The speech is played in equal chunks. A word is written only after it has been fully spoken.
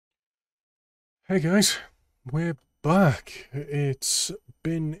Hey guys, we're back. It's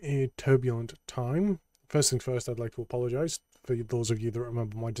been a turbulent time. First things first, I'd like to apologize for those of you that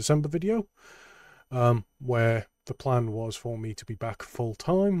remember my December video, where the plan was for me to be back full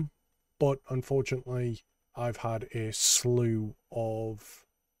time, but unfortunately, I've had a slew of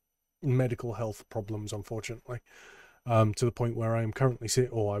medical health problems, unfortunately, to the point where I am currently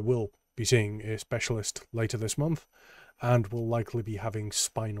I will be seeing a specialist later this month, and will likely be having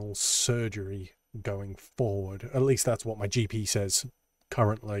spinal surgery going forward. At least that's what my GP says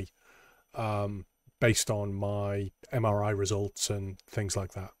currently, um, based on my MRI results and things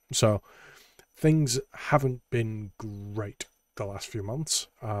like that. So things haven't been great the last few months.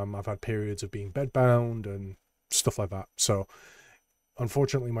 I've had periods of being bedbound and stuff like that. So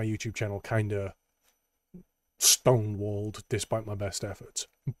unfortunately, my YouTube channel kind of stonewalled despite my best efforts.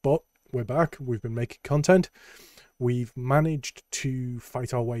 But we're back. We've been making content. We've managed to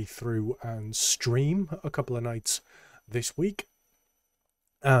fight our way through and stream a couple of nights this week,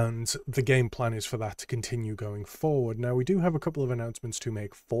 and the game plan is for that to continue going forward. Now, we do have a couple of announcements to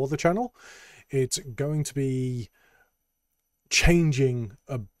make for the channel. It's going to be changing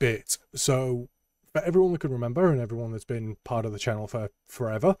a bit. So, for everyone that can remember and everyone that's been part of the channel for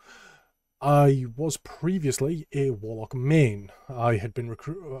forever, I was previously a Warlock main. I had been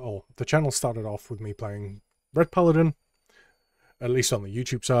the channel started off with me playing Red Paladin, at least on the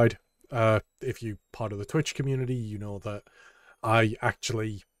YouTube side. If you're part of the Twitch community, you know that I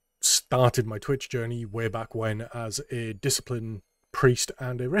actually started my Twitch journey way back when as a discipline priest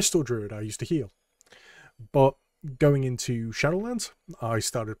and a resto druid. I used to heal. But going into Shadowlands, I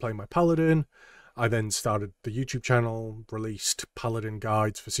started playing my Paladin. I then started the YouTube channel, released Paladin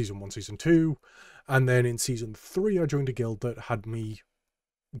guides for Season 1, Season 2, and then in Season 3 I joined a guild that had me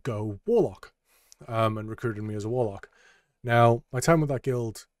go Warlock, and recruited me as a Warlock. Now, my time with that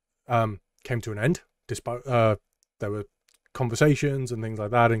guild came to an end, despite there were conversations and things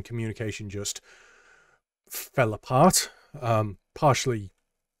like that, and communication just fell apart, partially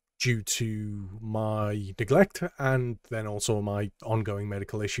due to my neglect and then also my ongoing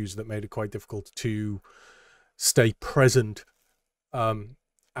medical issues that made it quite difficult to stay present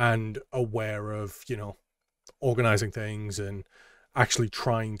and aware of, organizing things and actually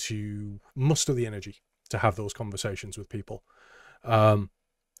trying to muster the energy to have those conversations with people. And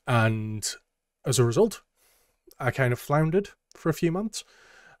as a result, I kind of floundered for a few months.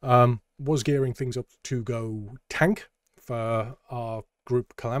 Was gearing things up to go tank for our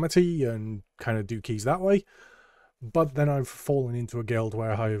group Calamity and kind of do keys that way. But then I've fallen into a guild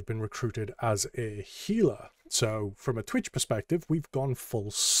where I have been recruited as a healer. So from a Twitch perspective, we've gone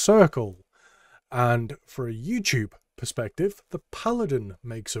full circle. And for a YouTube perspective, the Paladin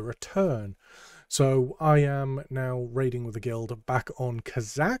makes a return. So I am now raiding with a guild back on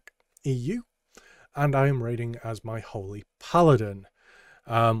Kazakh EU, and I am raiding as my Holy Paladin.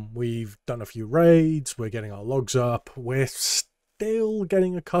 We've done a few raids, we're getting our logs up, we're still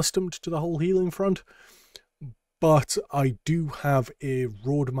getting accustomed to the whole healing front, but I do have a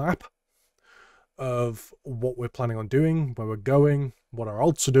roadmap of what we're planning on doing, where we're going, what our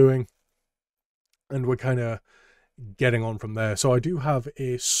alts are doing, and we're kind of getting on from there. So I do have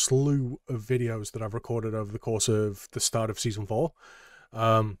a slew of videos that I've recorded over the course of the start of Season 4.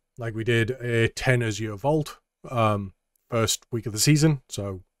 Like we did a 10 Azure Vault first week of the season,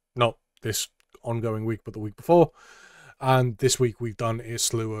 so not this ongoing week, but the week before. And this week we've done a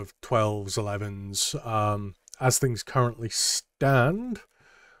slew of 12s, 11s. As things currently stand,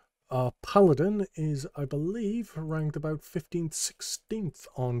 our Paladin is, I believe, ranked about 15th, 16th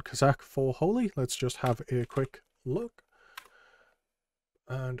on Kazakh for Holy. Let's just have a quick look.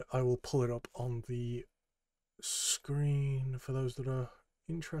 And I will pull it up on the screen for those that are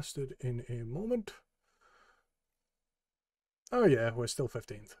interested in a moment. Oh yeah, we're still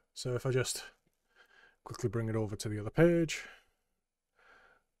 15th. So if I just quickly bring it over to the other page,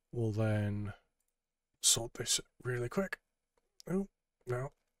 we'll then sort this really quick. Oh,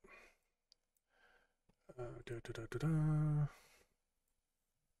 no.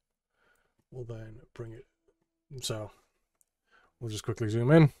 We'll then bring it. So we'll just quickly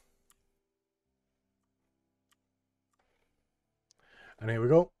zoom in. And here we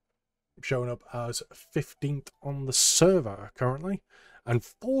go. Showing up as 15th on the server currently, and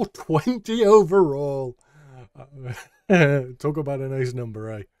 420 overall. Talk about a nice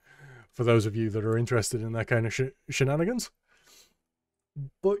number, eh? For those of you that are interested in that kind of shenanigans.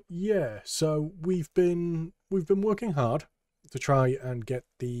 But yeah, so we've been working hard to try and get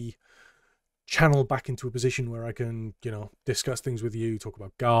the channel back into a position where I can, discuss things with you, talk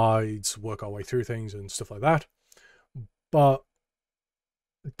about guides, work our way through things and stuff like that. But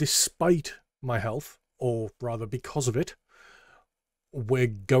despite my health, or rather because of it, we're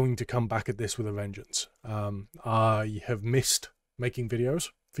going to come back at this with a vengeance. I have missed making videos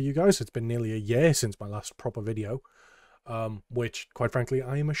for you guys. It's been nearly a year since my last proper video, which, quite frankly,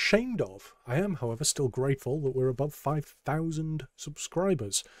 I am ashamed of. I am, however, still grateful that we're above 5,000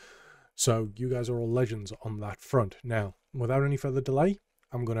 subscribers. So you guys are all legends on that front. Now, without any further delay,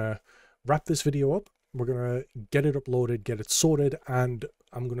 I'm going to wrap this video up. We're going to get it uploaded, get it sorted, and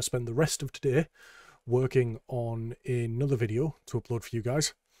I'm going to spend the rest of today working on another video to upload for you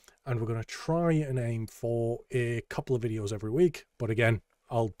guys. And we're going to try and aim for a couple of videos every week. But again,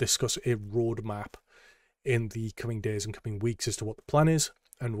 I'll discuss a roadmap in the coming days and coming weeks as to what the plan is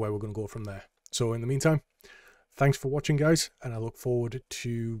and where we're going to go from there. So in the meantime, thanks for watching, guys, and I look forward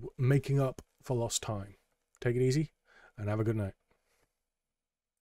to making up for lost time. Take it easy and have a good night.